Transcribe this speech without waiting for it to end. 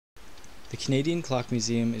The Canadian Clock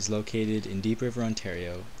Museum is located in Deep River,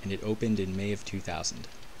 Ontario, and it opened in May of 2000.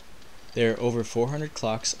 There are over 400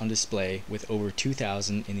 clocks on display, with over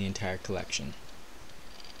 2,000 in the entire collection.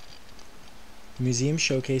 The museum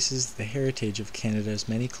showcases the heritage of Canada's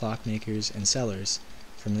many clockmakers and sellers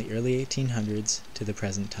from the early 1800s to the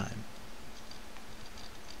present time.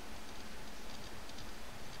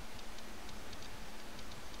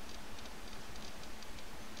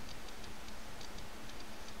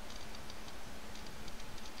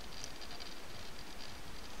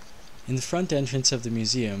 In the front entrance of the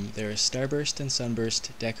museum, there are starburst and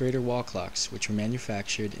sunburst decorator wall clocks which were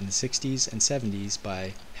manufactured in the 60s and 70s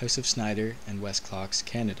by House of Snider and Westclox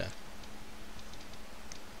Canada.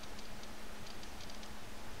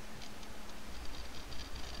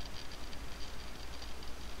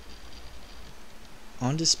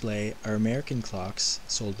 On display are American clocks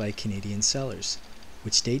sold by Canadian sellers,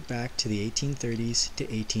 which date back to the 1830s to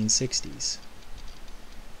 1860s.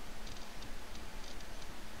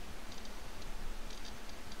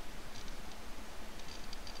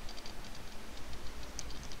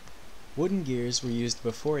 Wooden gears were used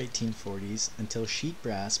before 1840s until sheet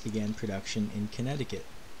brass began production in Connecticut.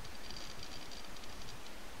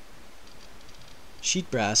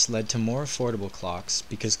 Sheet brass led to more affordable clocks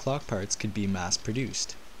because clock parts could be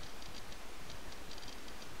mass-produced.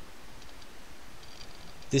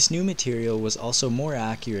 This new material was also more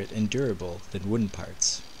accurate and durable than wooden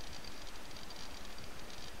parts.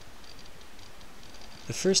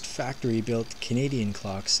 The first factory-built Canadian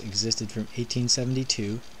clocks existed from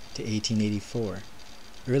 1872 to 1884.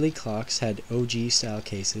 Early clocks had OG-style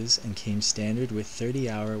cases and came standard with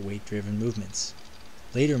 30-hour weight-driven movements.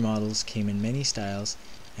 Later models came in many styles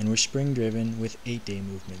and were spring-driven with 8-day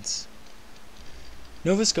movements.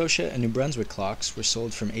 Nova Scotia and New Brunswick clocks were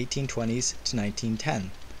sold from 1820s to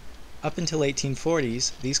 1910. Up until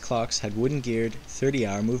 1840s, these clocks had wooden-geared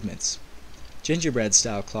 30-hour movements.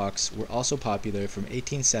 Gingerbread-style clocks were also popular from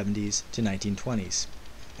 1870s to 1920s,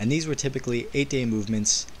 and these were typically 8-day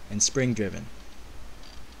movements and spring-driven.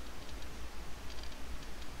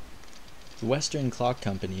 The Western Clock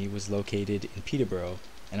Company was located in Peterborough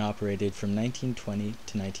and operated from 1920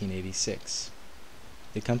 to 1986.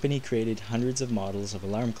 The company created hundreds of models of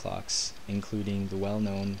alarm clocks, including the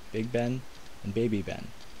well-known Big Ben and Baby Ben.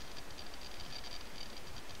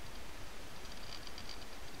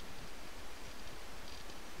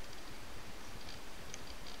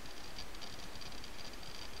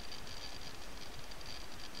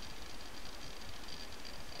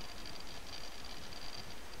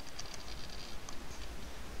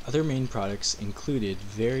 Other main products included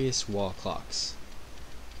various wall clocks.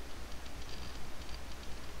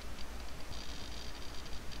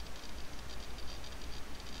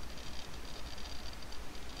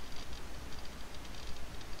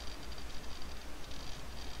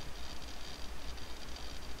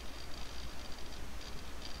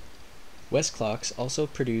 Westclox also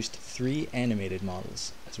produced 3 animated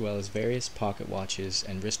models, as well as various pocket watches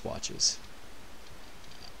and wristwatches.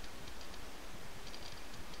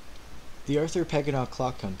 The Arthur Pequegnat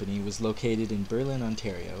Clock Company was located in Berlin,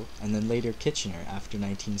 Ontario, and then later Kitchener after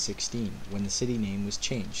 1916, when the city name was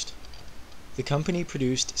changed. The company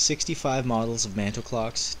produced 65 models of mantel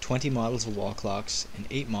clocks, 20 models of wall clocks, and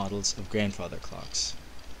 8 models of grandfather clocks.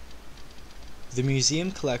 The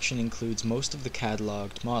museum collection includes most of the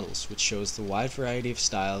catalogued models, which shows the wide variety of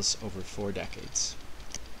styles over 4 decades.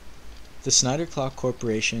 The Snider Clock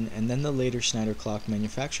Corporation and then the later Snider Clock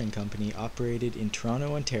Manufacturing Company operated in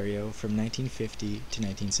Toronto, Ontario from 1950 to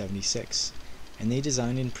 1976, and they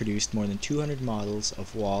designed and produced more than 200 models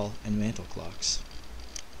of wall and mantel clocks.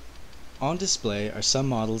 On display are some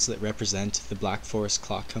models that represent the Black Forest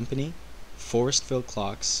Clock Company, Forestville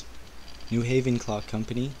Clocks, New Haven Clock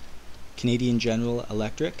Company, Canadian General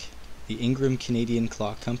Electric, the Ingram Canadian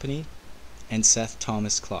Clock Company, and Seth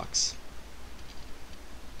Thomas Clocks.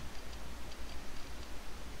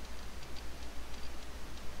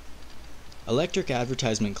 Electric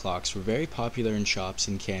advertisement clocks were very popular in shops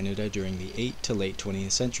in Canada during the 8 to late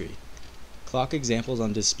 20th century. Clock examples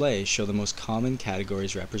on display show the most common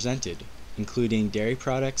categories represented, including dairy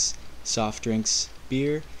products, soft drinks,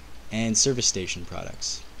 beer, and service station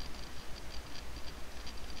products.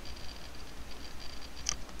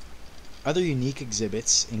 Other unique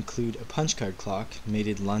exhibits include a punch card clock made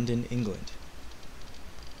in London, England,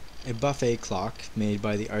 a buffet clock made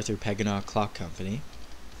by the Arthur Pequegnat Clock Company,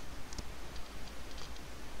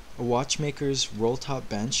 a watchmaker's roll-top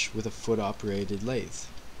bench with a foot-operated lathe,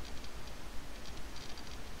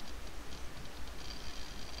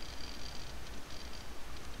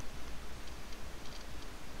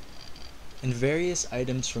 and various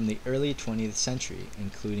items from the early 20th century,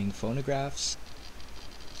 including phonographs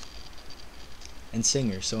and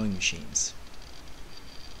Singer sewing machines.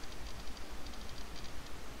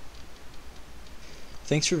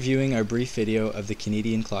 Thanks for viewing our brief video of the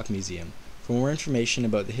Canadian Clock Museum. For more information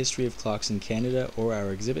about the history of clocks in Canada or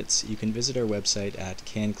our exhibits, you can visit our website at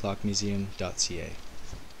canclockmuseum.ca.